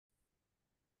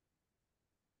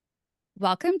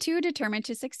Welcome to Determined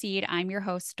to Succeed. I'm your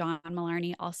host, Dawn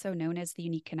Malarney, also known as the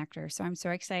Unique Connector. So I'm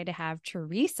so excited to have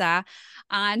Theresa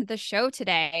on the show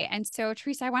today. And so,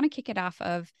 Theresa, I want to kick it off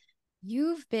of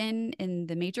you've been in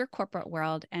the major corporate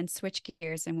world and switched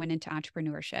gears and went into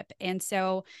entrepreneurship. And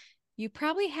so you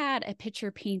probably had a picture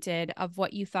painted of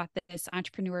what you thought that this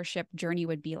entrepreneurship journey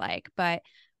would be like, but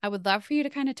I would love for you to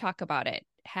kind of talk about it.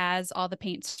 Has all the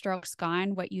paint strokes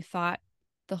gone what you thought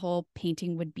the whole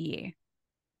painting would be?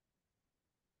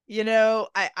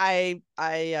 I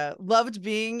loved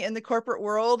being in the corporate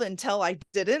world until I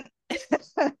didn't.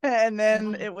 And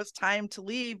then Yeah. it was time to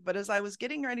leave. But as I was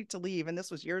getting ready to leave, and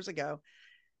this was years ago,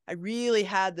 I really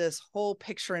had this whole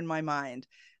picture in my mind.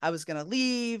 I was going to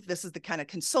leave. This is the kind of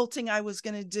consulting I was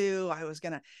going to do. I was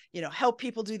going to, help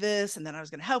people do this. And then I was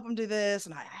going to help them do this.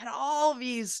 And I had all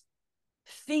these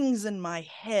things in my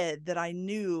head that I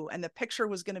knew, and the picture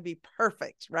was going to be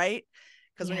perfect, right?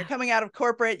 Because when you're Yeah. coming out of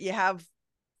corporate, you have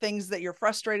things that you're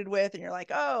frustrated with, and you're like,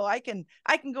 oh, I can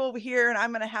go over here and I'm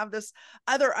going to have this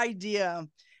other idea.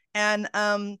 And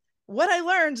what I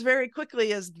learned very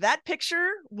quickly is that picture,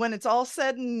 when it's all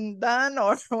said and done,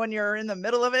 or when you're in the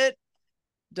middle of it,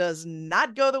 does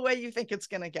not go the way you think it's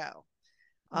going to go.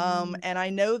 Mm. And I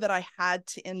know that I had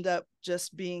to end up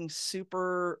just being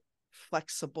super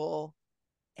flexible,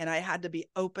 and I had to be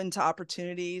open to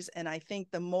opportunities. And I think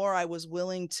the more I was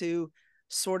willing to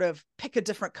sort of pick a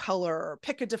different color, or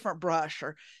pick a different brush,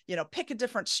 or, pick a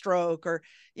different stroke, or,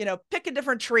 pick a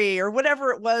different tree, or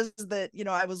whatever it was that,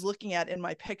 I was looking at in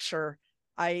my picture,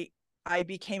 I, I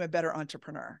became a better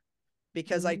entrepreneur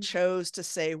because I Mm. chose to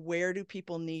say, where do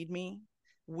people need me?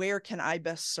 Where can I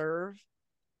best serve?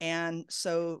 And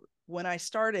so when I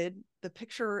started, the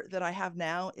picture that I have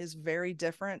now is very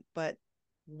different, but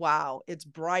wow, it's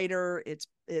brighter. It's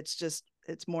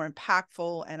more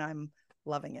impactful, and I'm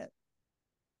loving it.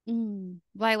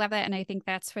 Well, I love that. And I think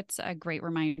that's what's a great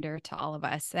reminder to all of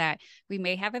us that we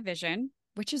may have a vision,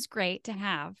 which is great to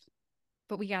have,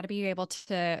 but we got to be able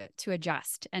to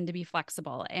adjust and to be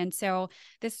flexible. And so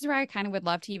this is where I kind of would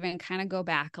love to even kind of go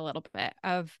back a little bit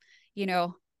of, you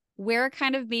know, where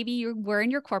kind of maybe you were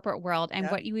in your corporate world and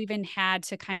Yeah, what you even had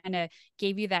to kind of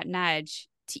gave you that nudge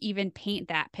to even paint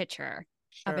that picture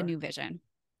of a sure. new vision.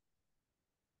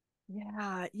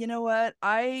 Yeah, you know what?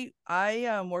 I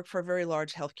worked for a very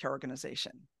large healthcare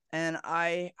organization, and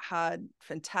I had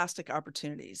fantastic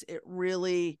opportunities. It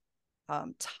really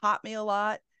taught me a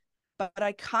lot, but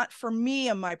I can't. For me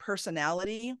and my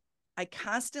personality, I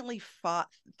constantly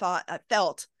I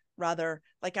felt rather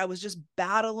like I was just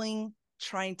battling,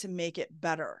 trying to make it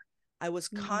better. I was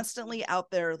Mm. constantly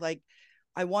out there, like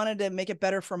I wanted to make it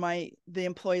better for the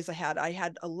employees I had. I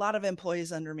had a lot of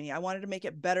employees under me. I wanted to make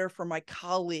it better for my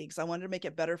colleagues. I wanted to make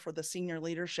it better for the senior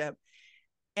leadership.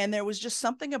 And there was just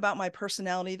something about my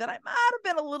personality that I might have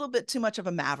been a little bit too much of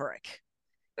a maverick.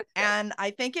 And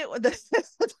I think it was,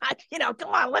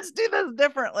 come on, let's do this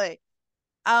differently.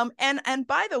 And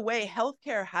by the way,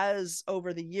 healthcare has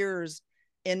over the years,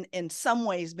 in some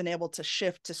ways, been able to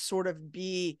shift to sort of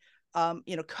be,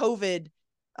 COVID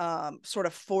sort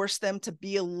of forced them to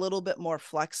be a little bit more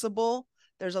flexible.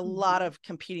 There's a lot Mhm. of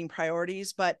competing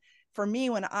priorities, but for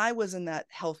me, when I was in that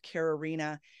healthcare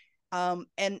arena, and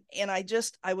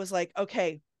I was like,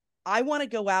 okay, I want to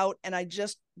go out and I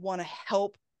just want to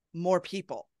help more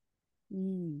people.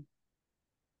 Mm.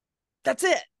 That's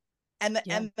it. and the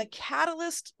Yeah. and the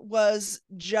catalyst was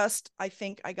just, I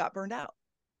think I got burned out.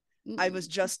 I was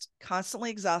Mm. just constantly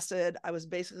exhausted. I was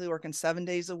basically working 7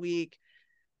 days a week,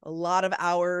 a lot of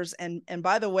hours. And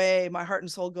by the way, my heart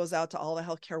and soul goes out to all the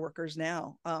healthcare workers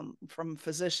now, from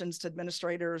physicians to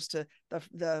administrators to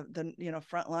the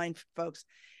frontline folks.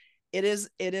 It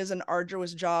is an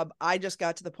arduous job. I just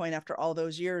got to the point after all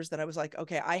those years that I was like,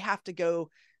 okay, I have to go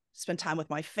spend time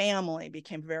with my family,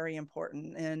 became very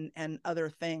important, and other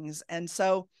things. And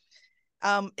so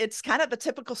it's kind of the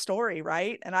typical story,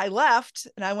 right? And I left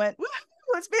and I went,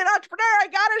 let's be an entrepreneur. I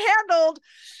got it handled.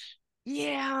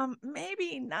 Yeah,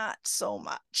 maybe not so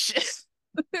much.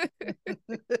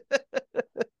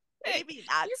 Maybe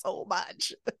not You, so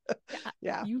much. yeah,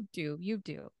 Yeah. you do. You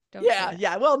do. Don't say Yeah. that.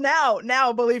 Yeah. Well,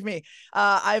 now, believe me,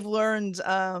 I've learned,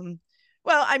 well,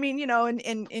 I mean,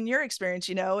 in your experience,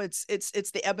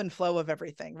 it's the ebb and flow of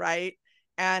everything, right?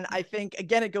 And I Yeah. think,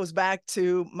 again, it goes back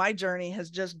to my journey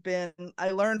has just been, I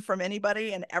learned from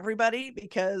anybody and everybody,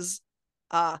 because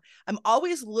I'm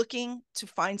always looking to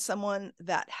find someone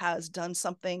that has done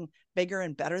something bigger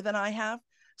and better than I have,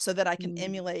 so that I can Mm.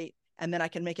 emulate, and then I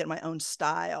can make it my own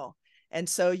style. And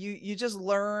so you just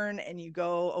learn and you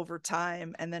go over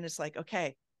time, and then it's like,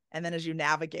 okay. And then as you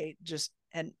navigate, just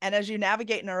and as you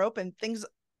navigate and are open, things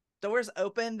doors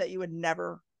open that you would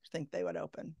never think they would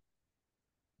open.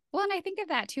 Well, and I think of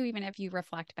that too, even if you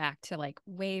reflect back to like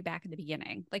way back at the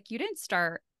beginning, like you didn't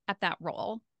start at that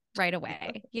role right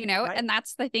away, Right. and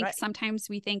that's the thing. Right. Sometimes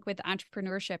we think with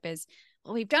entrepreneurship is,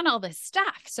 well, we've done all this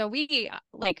stuff. So we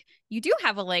like, you do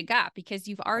have a leg up because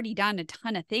you've already done a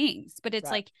ton of things, but it's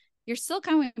Right. like, you're still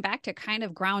coming back to kind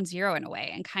of ground zero in a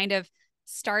way and kind of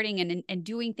starting and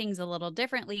doing things a little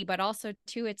differently, but also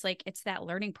too, it's like, it's that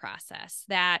learning process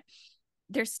that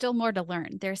there's still more to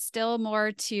learn. There's still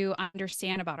more to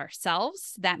understand about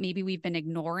ourselves that maybe we've been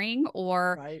ignoring,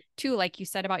 or Right. too, like you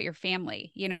said about your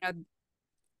family,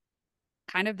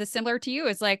 kind of the similar to you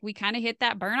is like, we kind of hit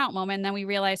that burnout moment. And then we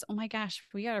realize, oh my gosh,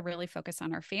 we got to really focus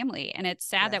on our family. And it's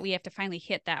sad Yeah. that we have to finally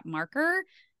hit that marker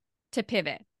to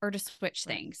pivot or to switch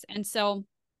Right. things. And so,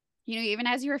 even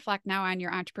as you reflect now on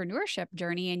your entrepreneurship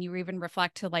journey, and you even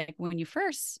reflect to like when you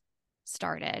first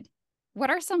started, what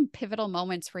are some pivotal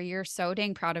moments where you're so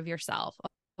dang proud of yourself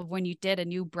of when you did a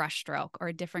new brushstroke or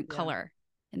a different Yeah. color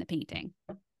in the painting?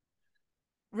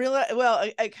 Really, well,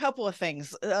 a couple of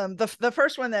things. The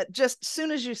first one that just as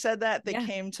soon as you said that Yeah.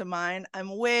 came to mind, I'm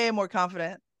way more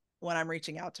confident when I'm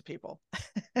reaching out to people.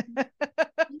 Yeah.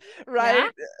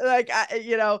 Right? Like,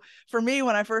 for me,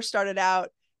 when I first started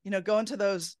out, going to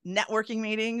those networking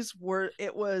meetings where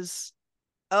it was,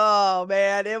 oh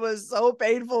man, it was so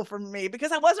painful for me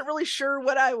because I wasn't really sure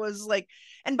what I was like.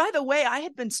 And by the way, I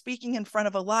had been speaking in front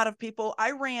of a lot of people.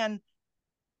 I ran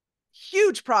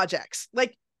huge projects,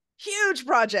 like huge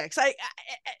projects.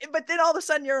 But then all of a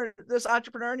sudden you're this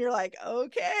entrepreneur and you're like,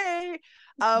 okay.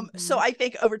 So Mhm. I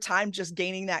think over time, just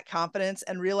gaining that confidence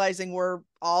and realizing we're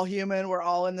all human, we're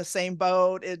all in the same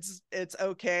boat. It's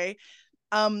okay.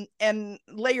 And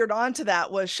layered onto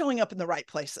that was showing up in the right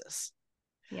places.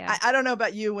 Yeah. I don't know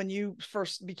about you when you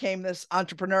first became this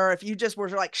entrepreneur, if you just were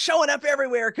like showing up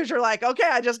everywhere because you're like, okay,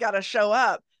 I just got to show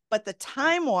up. But the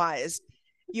time wise,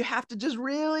 you have to just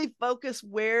really focus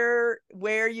where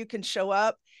you can show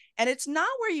up. And it's not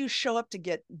where you show up to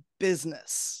get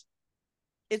business.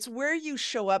 It's where you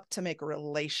show up to make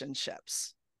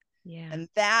relationships. Yeah. And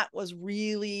that was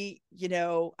really,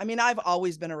 I mean, I've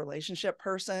always been a relationship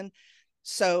person.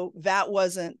 So that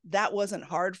wasn't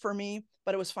hard for me,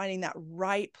 but it was finding that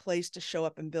right place to show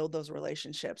up and build those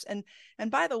relationships. And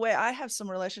by the way, I have some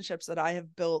relationships that I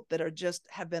have built that are just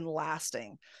have been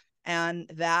lasting. And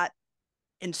that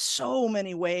in so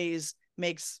many ways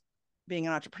makes being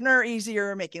an entrepreneur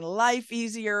easier, making life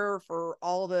easier for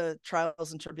all the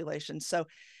trials and tribulations. So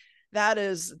that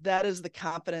is the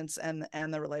confidence and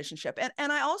the relationship.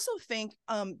 And I also think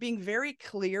being very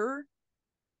clear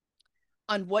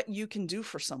on what you can do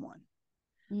for someone.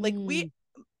 Like Mm.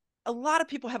 a lot of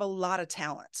people have a lot of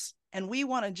talents and we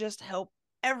want to just help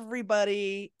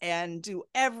everybody and do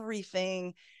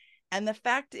everything. And the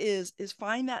fact is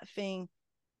find that thing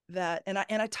that, and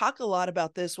I talk a lot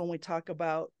about this when we talk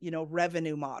about,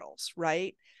 revenue models,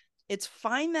 right? It's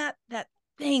find that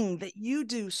thing that you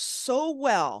do so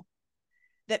well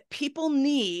that people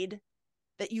need,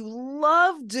 that you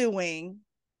love doing,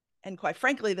 and quite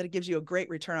frankly, that it gives you a great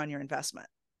return on your investment.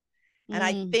 And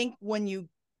I Mm. think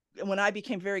when I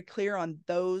became very clear on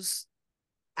those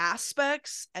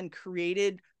aspects and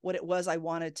created what it was I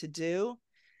wanted to do,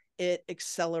 it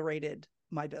accelerated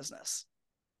my business.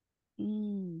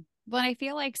 Mm. Well, I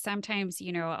feel like sometimes,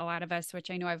 a lot of us, which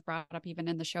I know I've brought up even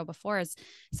in the show before, is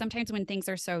sometimes when things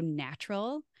are so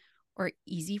natural or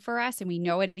easy for us and we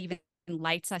know it even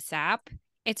lights us up,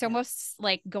 it's Yeah. almost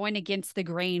like going against the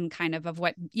grain kind of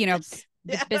what, Yes.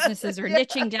 the Yes. businesses are Yeah.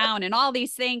 niching down and all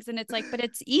these things. And it's like, but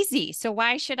it's easy. So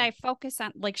why should I focus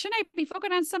on, like, shouldn't I be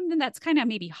focused on something that's kind of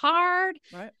maybe hard?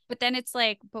 Right. But then it's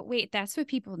like, but wait, that's what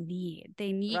people need.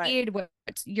 They Right. need what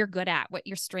you're good at, what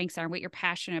your strengths are, what you're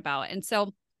passionate about. And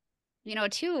so,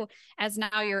 too, as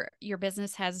now your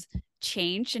business has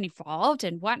changed and evolved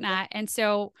and Yeah. whatnot. And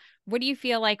so what do you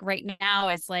feel like right now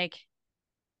is like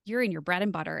you're in your bread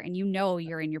and butter and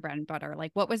you're in your bread and butter?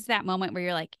 Like what was that moment where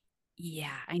you're like,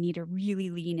 yeah, I need to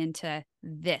really lean into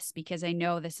this because I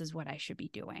know this is what I should be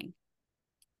doing?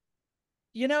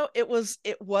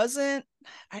 It wasn't,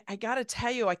 I gotta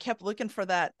tell you, I kept looking for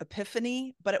that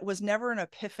epiphany, but it was never an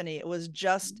epiphany. It was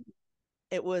just,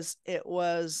 it was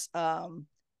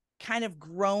kind of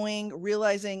growing,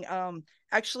 realizing,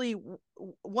 actually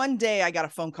one day I got a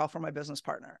phone call from my business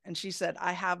partner and she said,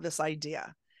 I have this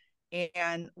idea.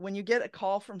 And when you get a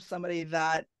call from somebody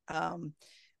that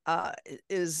uh,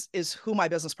 is who my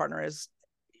business partner is,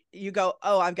 you go,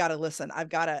 oh, I've got to listen. I've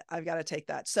got to take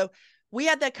that. So we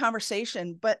had that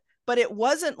conversation, but but it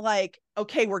wasn't like,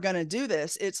 okay, we're going to do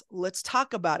this. It's let's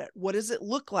talk about it. What does it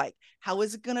look like? How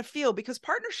is it going to feel? Because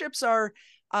partnerships are,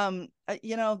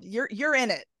 you're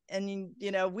in it, and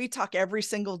we talk every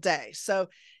single day. So,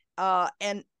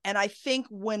 and I think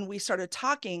when we started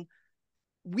talking,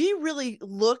 we really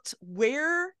looked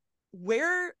where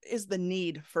is the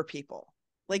need for people?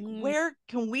 Like, where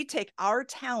can we take our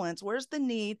talents? Where's the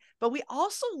need? But we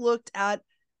also looked at,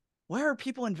 where are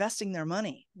people investing their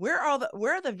money? Where are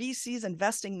the VCs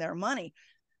investing their money?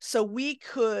 So we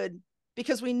could,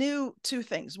 because we knew two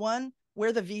things. One,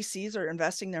 where the VCs are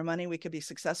investing their money, we could be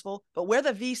successful. But where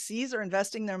the VCs are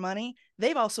investing their money,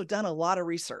 they've also done a lot of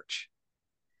research.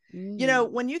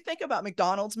 When you think about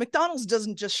McDonald's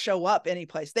doesn't just show up any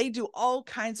place. They do all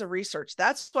kinds of research.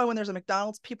 That's why when there's a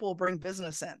McDonald's, people will bring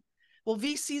business in. Well,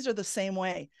 VCs are the same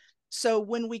way. So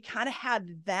when we kind of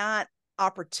had that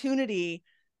opportunity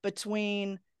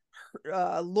between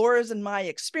Laura's and my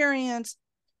experience,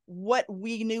 what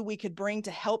we knew we could bring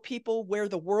to help people where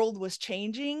the world was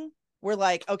changing, we're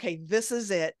like, okay, this is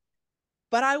it.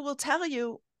 But I will tell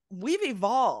you, we've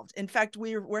evolved. In fact,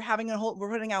 we're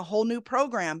putting out a whole new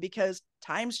program because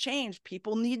times change.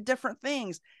 People need different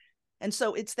things. And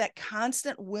so it's that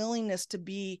constant willingness to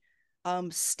be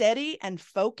steady and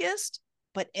focused,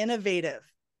 but innovative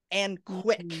and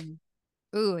quick.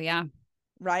 Ooh, yeah.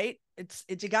 Right? It's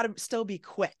you got to still be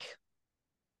quick.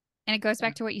 And it goes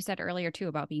back to what you said earlier too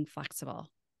about being flexible.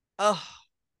 Oh,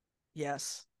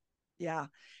 yes. Yeah.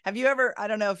 Have you ever, I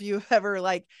don't know if you've ever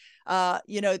like,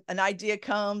 an idea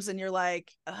comes and you're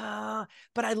like, but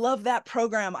I love that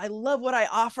program. I love what I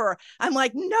offer. I'm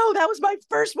like, no, that was my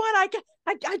first one. I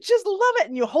just love it.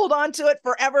 And you hold on to it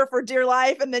forever for dear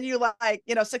life. And then you like,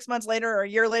 6 months later or a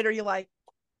year later, you're like,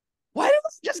 why did I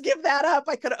just give that up?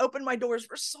 I could have opened my doors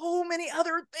for so many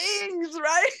other things,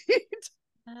 right?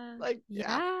 Like,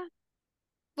 yeah.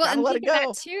 Well, Gotta and let think it of go.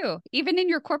 that too. Even in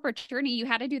your corporate journey, you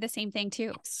had to do the same thing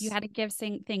too. Yes. You had to give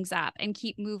things up and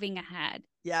keep moving ahead.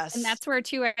 Yes. And that's where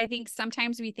too, I think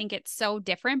sometimes we think it's so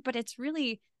different, but it's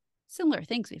really similar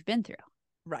things we've been through.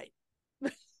 Right.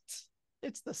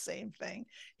 It's the same thing.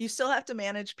 You still have to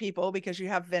manage people because you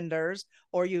have vendors,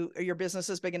 or your business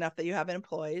is big enough that you have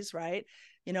employees, right?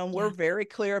 We're very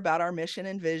clear about our mission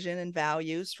and vision and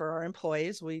values for our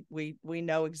employees. We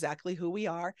know exactly who we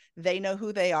are. They know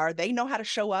who they are. They know how to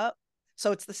show up.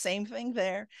 So it's the same thing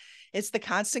there. It's the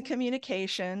constant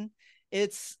communication.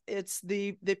 It's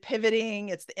the pivoting.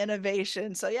 It's the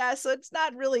innovation. So yeah, so it's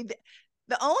not really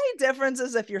the only difference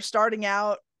is if you're starting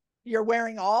out, you're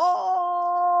wearing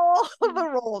all the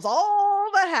roles,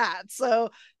 all the hats. So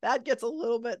that gets a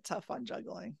little bit tough on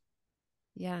juggling.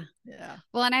 Yeah. Yeah.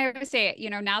 Well, and I would say,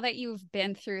 now that you've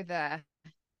been through the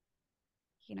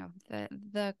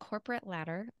corporate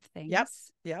ladder of things.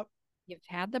 Yep. You've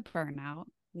had the burnout.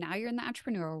 Now you're in the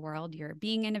entrepreneurial world. You're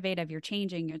being innovative. You're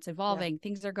changing. It's evolving.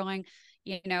 Things are going,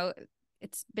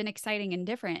 it's been exciting and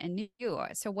different and new.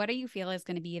 So what do you feel is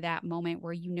going to be that moment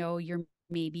where you're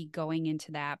maybe going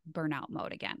into that burnout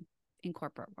mode again in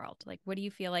corporate world? Like, what do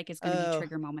you feel like is going to be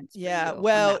trigger moments for you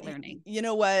well, on that learning? You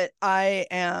know what? I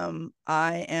am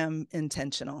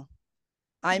intentional.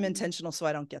 I'm intentional so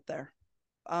I don't get there.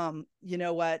 You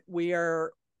know what?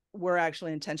 We're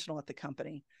actually intentional at the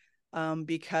company,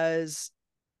 because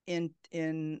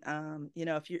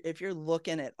if you're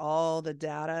looking at all the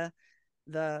data,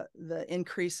 the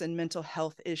increase in mental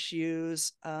health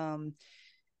issues,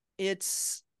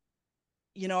 it's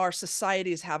our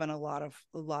society is having a lot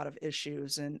of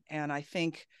issues, and I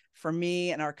think for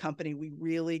me and our company, we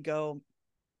really go,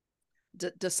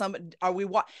 are we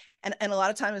and a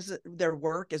lot of times their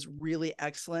work is really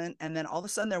excellent, and then all of a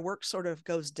sudden their work sort of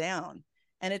goes down,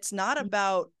 and it's not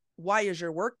about why is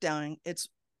your work down, it's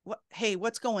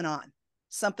what's going on,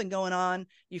 something going on,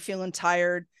 you feeling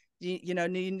tired, you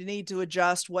need to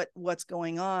adjust what's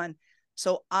going on.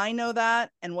 So I know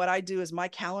that, and what I do is my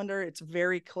calendar, it's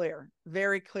very clear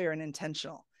and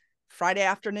intentional. Friday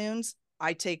afternoons,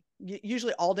 I take,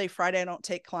 usually all day Friday I don't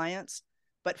take clients,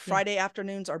 but Friday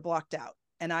afternoons are blocked out.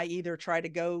 And I either try to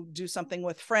go do something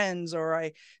with friends, or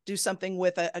I do something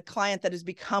with a client that has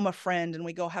become a friend, and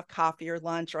we go have coffee or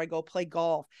lunch, or I go play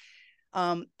golf.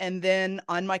 And then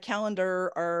on my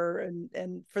calendar are,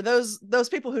 and for those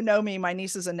people who know me, my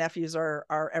nieces and nephews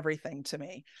are everything to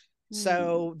me.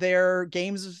 So their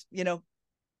games,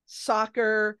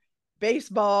 soccer,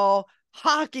 baseball,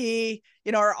 hockey,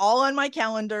 are all on my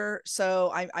calendar.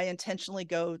 So I intentionally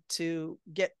go to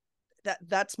get that.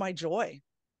 That's my joy,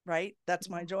 right? That's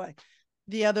my joy.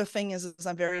 The other thing is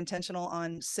I'm very intentional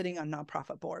on sitting on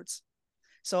nonprofit boards.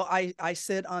 So I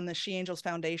sit on the She Angels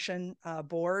Foundation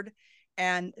board,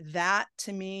 And that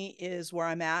to me is where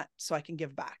I'm at, so I can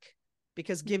give back,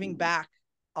 because giving Mm. back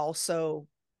also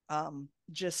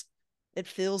just, it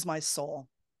fills my soul.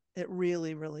 It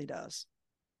really, really does.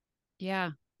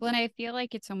 Yeah. Well, and I feel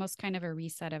like it's almost kind of a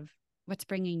reset of what's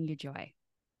bringing you joy.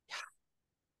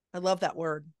 I love that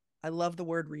word. I love the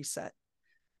word reset.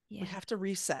 We Yeah. have to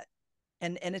reset.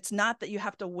 And it's not that you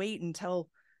have to wait until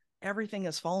everything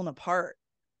has fallen apart.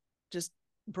 Just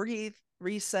breathe,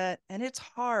 reset, and it's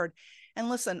hard. And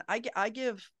listen, I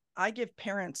give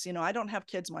parents, I don't have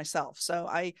kids myself, so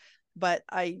but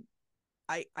I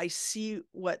see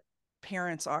what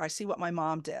parents are. I see what my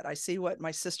mom did. I see what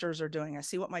my sisters are doing. I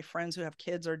see what my friends who have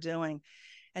kids are doing.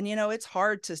 And it's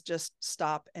hard to just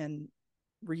stop and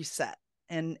reset.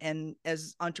 And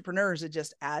as entrepreneurs, it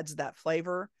just adds that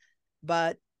flavor.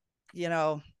 But you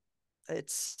know,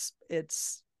 it's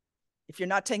if you're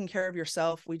not taking care of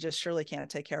yourself, we just surely can't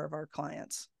take care of our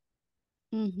clients.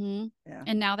 Mm-hmm. Yeah.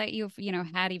 And now that you've,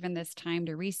 had even this time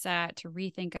to reset, to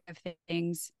rethink of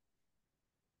things,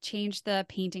 change the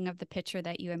painting of the picture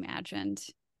that you imagined,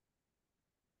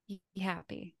 be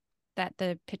happy that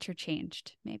the picture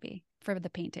changed, maybe for the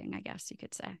painting, I guess you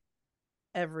could say.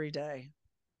 Every day.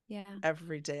 Yeah.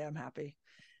 Every day I'm happy.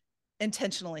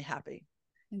 Intentionally happy.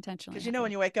 Intentionally Because when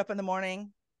happy. you wake up in the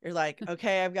morning, you're like,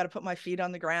 okay, I've got to put my feet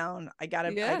on the ground. I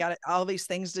Yeah. got all these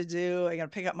things to do. I got to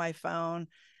pick up my phone.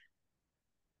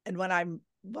 And when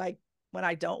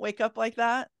I don't wake up like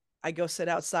that, I go sit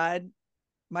outside.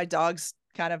 My dogs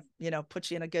kind of, put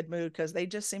you in a good mood because they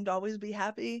just seem to always be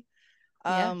happy.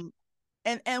 Yeah. Um,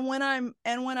 and when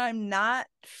I'm not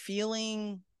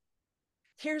feeling,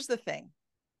 here's the thing.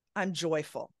 I'm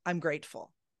joyful. I'm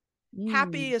grateful.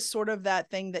 Happy Mm. is sort of that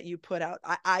thing that you put out.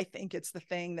 I think it's the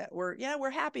thing that we're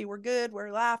happy, we're good,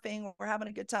 we're laughing, we're having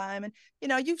a good time. And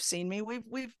you've seen me.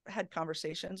 We've had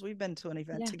conversations. We've been to an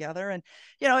event Yeah. together, and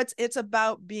it's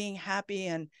about being happy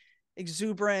and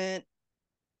exuberant.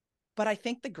 But I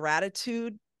think the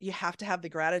gratitude, you have to have the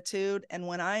gratitude. And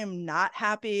when I am not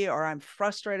happy, or I'm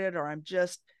frustrated, or I'm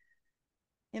just,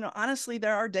 honestly,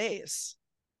 there are days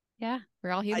Yeah.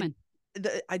 We're all I human.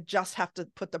 I just have to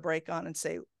put the brake on and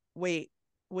say, wait,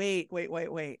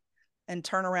 wait, and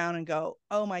turn around and go,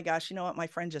 oh my gosh, you know what? My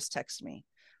friend just texted me.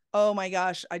 Oh my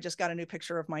gosh, I just got a new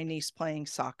picture of my niece playing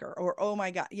soccer. Or, oh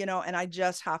my God, and I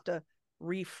just have to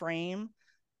reframe,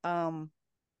 um,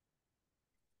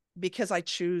 because I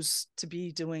choose to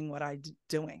be doing what I'm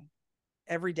doing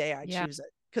every day. I Yeah. choose it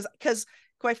because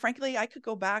quite frankly, I could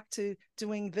go back to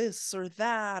doing this or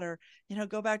that, or,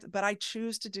 go back but I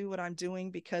choose to do what I'm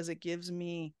doing because it gives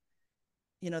me,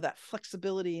 that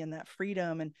flexibility and that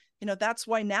freedom. And that's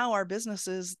why now our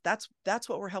businesses, that's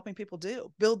what we're helping people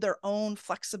do, build their own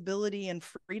flexibility and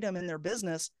freedom in their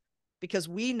business. Because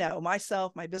we know,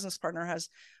 myself, my business partner has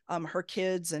her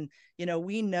kids, and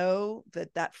we know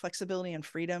that flexibility and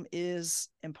freedom is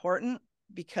important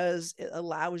because it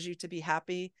allows you to be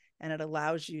happy, and it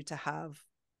allows you to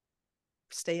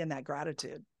stay in that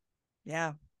gratitude.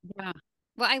 Yeah. Yeah.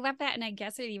 Well, I love that. And I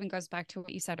guess it even goes back to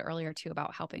what you said earlier, too,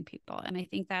 about helping people. And I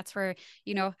think that's where,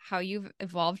 how you've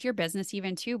evolved your business,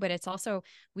 even too, but it's also,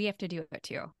 we have to do it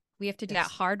too. We have to do that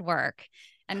Yes. hard work.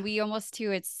 And we almost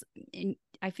too,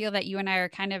 I feel that you and I are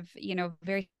kind of,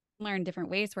 very similar in different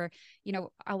ways where,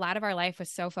 a lot of our life was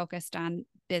so focused on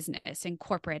business and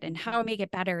corporate and how to make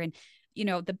it better. And,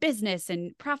 the business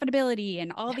and profitability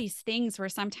and all Yeah. these things where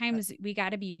sometimes we got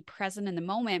to be present in the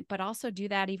moment, but also do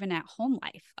that even at home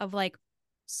life of like,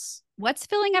 what's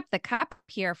filling up the cup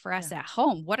here for us Yeah. at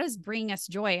home? What is bringing us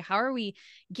joy? How are we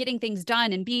getting things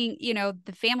done and being,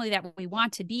 the family that we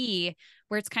want to be,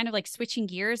 where it's kind of like switching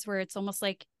gears, where it's almost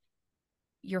like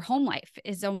your home life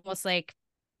is almost like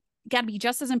got to be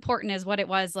just as important as what it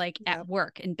was like Yep. at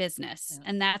work and business. Yeah.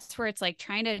 And that's where it's like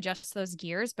trying to adjust those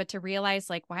gears, but to realize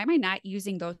like, why am I not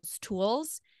using those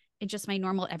tools in just my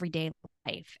normal everyday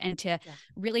life, and to Yeah.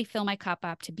 really fill my cup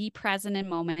up, to be present in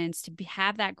moments,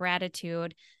 have that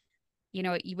gratitude.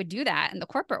 You would do that in the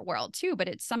corporate world too, but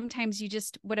it's sometimes you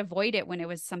just would avoid it when it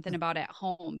was something about at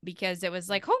home because it was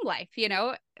Yeah. like home life,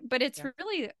 but it's Yeah.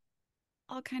 really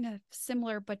all kind of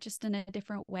similar, but just in a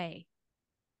different way.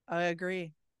 I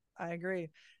agree. I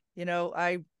agree.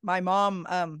 My mom,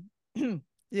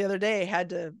 the other day had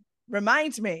to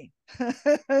remind me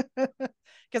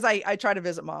because I try to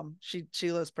visit mom.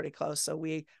 She lives pretty close. So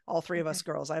all three of us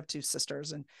Okay. girls, I have two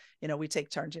sisters, and, we take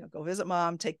turns, go visit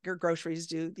mom, take your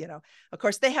groceries, of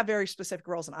course they have very specific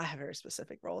roles and I have very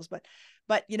specific roles, but,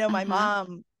 my Uh-huh.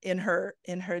 mom in her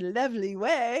lovely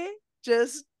way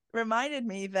just reminded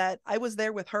me that I was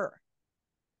there with her,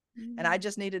 and I Mm.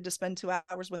 just needed to spend 2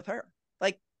 hours with her.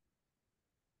 Like,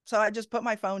 so I just put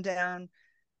my phone down,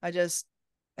 I just,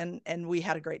 and we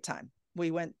had a great time.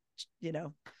 We went, you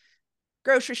know,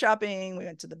 grocery shopping, we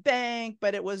went to the bank,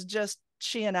 but it was just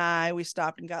she and I. We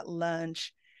stopped and got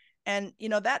lunch. And, you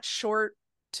know, that short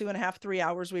 2.5, 3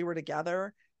 hours we were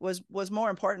together was more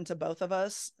important to both of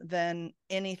us than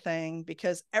anything,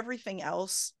 because everything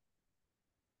else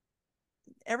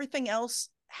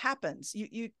happens.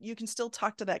 You can still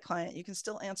talk to that client, you can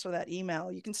still answer that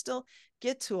email, you can still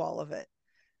get to all of it.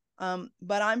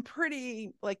 But I'm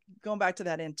pretty, like, going back to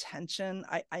that intention,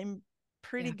 I'm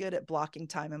pretty Yeah. good at blocking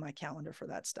time in my calendar for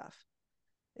that stuff.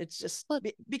 It's just Well,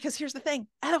 because here's the thing.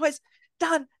 Otherwise,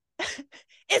 Don,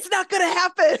 it's not going to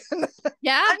happen.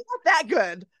 yeah. I'm not that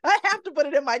good. I have to put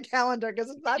it in my calendar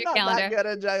because I'm Your not that calendar. good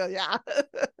at juggling. Yeah.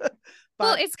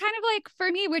 Well, But it's kind of like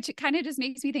for me, which kind of just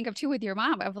makes me think of too with your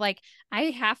mom of like, I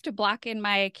have to block in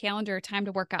my calendar time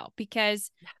to work out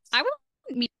because yes.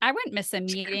 I wouldn't miss a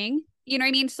meeting. You know what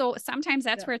I mean? So sometimes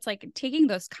that's Yeah. where it's like taking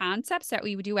those concepts that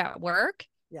we would do at work.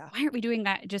 Yeah. Why aren't we doing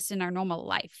that just in our normal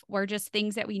life or just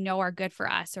things that we know are good for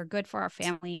us or good for our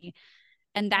family?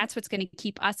 And Right. that's what's going to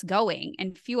keep us going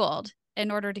and fueled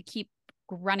in order to keep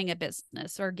running a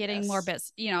business or getting more Yes.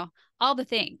 business, you know, all the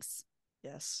things.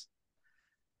 Yes.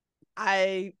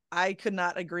 I could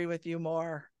not agree with you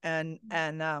more. And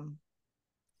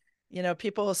you know,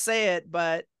 people say it,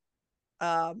 but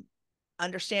um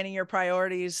understanding your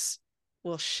priorities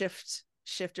will shift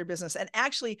your business. And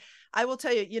actually, I will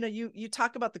tell you, you know, you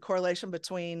talk about the correlation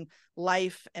between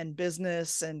life and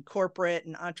business and corporate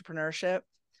and entrepreneurship.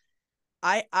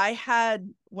 I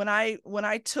had, when I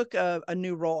took a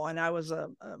new role, and I was a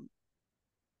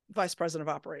vice president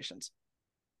of operations,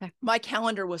 Okay. my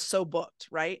calendar was so booked,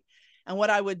 right? And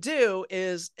what I would do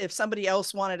is, if somebody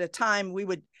else wanted a time, we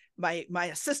would, my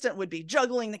assistant would be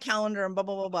juggling the calendar and blah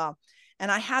blah blah blah.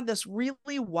 And I had this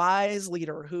really wise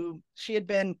leader who, she had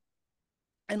been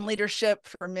in leadership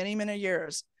for many many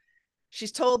years.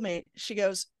 She's told me, she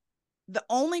goes, the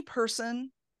only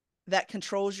person that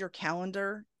controls your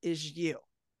calendar is you.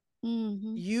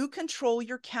 Mm-hmm. You control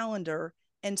your calendar.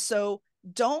 And so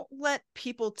don't let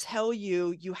people tell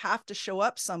you you have to show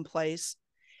up someplace,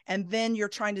 and then you're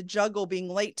trying to juggle being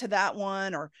late to that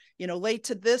one, or, you know, late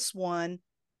to this one.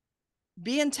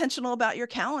 Be intentional about your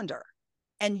calendar,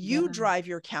 and you Yeah. drive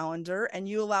your calendar, and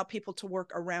you allow people to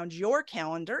work around your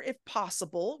calendar if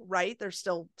possible, right? There's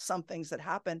still some things that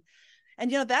happen.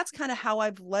 And, you know, that's kind of how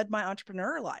I've led my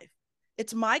entrepreneur life.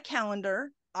 It's my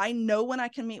calendar. I know when I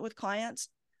can meet with clients.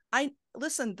 I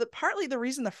listen, partly the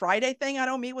reason the Friday thing I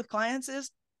don't meet with clients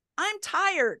is I'm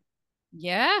tired.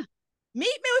 Yeah.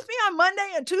 Meet me with me on Monday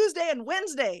and Tuesday and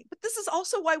Wednesday. But this is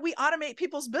also why we automate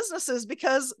people's businesses,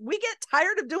 because we get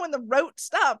tired of doing the rote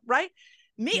stuff, right?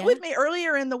 Meet Yeah. with me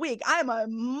earlier in the week. I'm a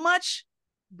much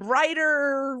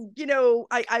brighter, you know,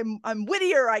 I'm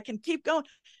wittier. I can keep going.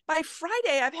 By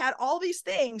Friday, I've had all these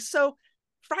things. So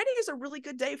Friday is a really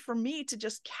good day for me to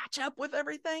just catch up with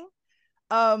everything.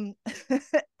 Um,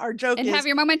 our joke And have is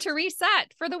your moment to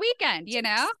reset for the weekend, you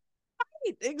know?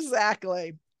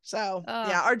 exactly. So Oh,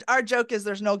 yeah, our joke is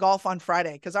there's no golf on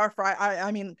Friday, because our Friday,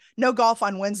 I mean, no golf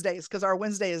on Wednesdays, because our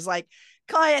Wednesday is like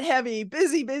client heavy,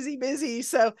 busy, busy, busy.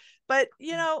 So, but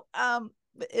you know,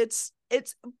 it's.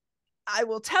 I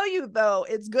will tell you though,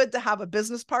 it's good to have a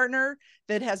business partner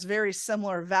that has very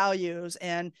similar values,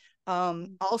 and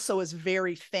also is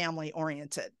very family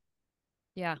oriented.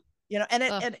 yeah. You know, and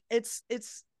Oh, it's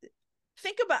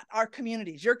think about our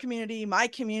communities, your community, my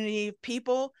community,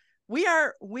 people. We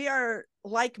are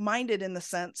like-minded in the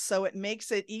sense, so it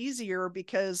makes it easier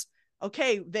because,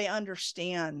 okay, they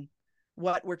understand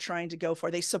what we're trying to go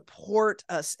for. They support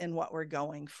us in what we're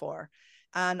going for.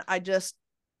 And I just,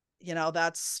 you know,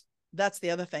 that's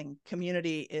the other thing.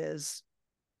 Community is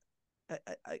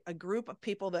a group of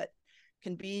people that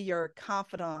can be your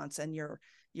confidants and your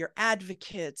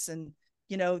advocates, and,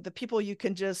 you know, the people you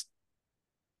can just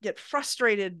get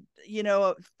frustrated, you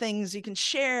know, things you can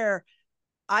share.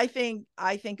 I think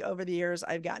over the years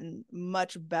I've gotten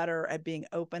much better at being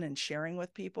open and sharing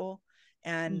with people,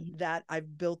 and mhm. that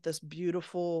I've built this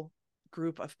beautiful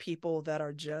group of people that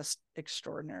are just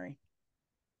extraordinary.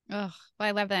 Oh, well,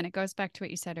 I love that. And it goes back to what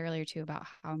you said earlier too about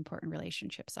how important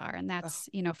relationships are. And Oh, that's,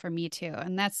 you know, for me too.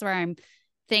 And that's where I'm yeah.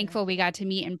 thankful we got to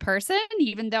meet in person,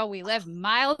 even though we live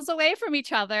miles away from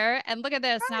each other. And look at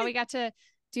this. Now Right. we got to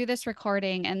do this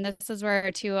recording. And this is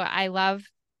where too, I love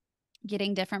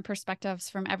getting different perspectives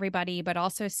from everybody, but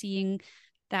also seeing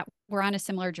that we're on a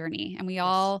similar journey and we Yes.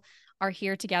 all are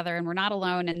here together and we're not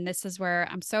alone. And this is where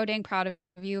I'm so dang proud of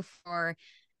you for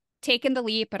taking the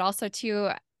leap, but also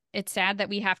too, it's sad that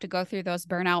we have to go through those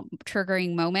burnout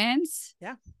triggering moments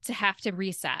Yeah. to have to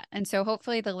reset. And so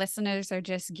hopefully the listeners are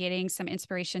just getting some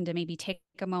inspiration to maybe take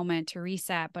a moment to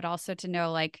reset, but also to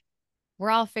know like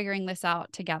we're all figuring this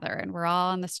out together and we're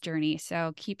all on this journey.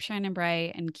 So keep shining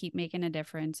bright and keep making a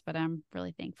difference. But I'm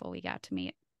really thankful we got to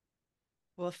meet.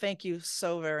 Well, thank you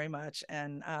so very much.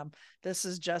 And this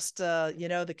is just,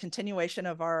 the continuation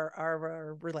of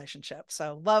our relationship.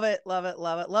 So love it, love it,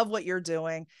 love it. Love what you're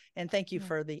doing. And thank you Yeah.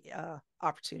 for the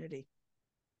opportunity.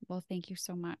 Well, thank you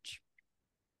so much.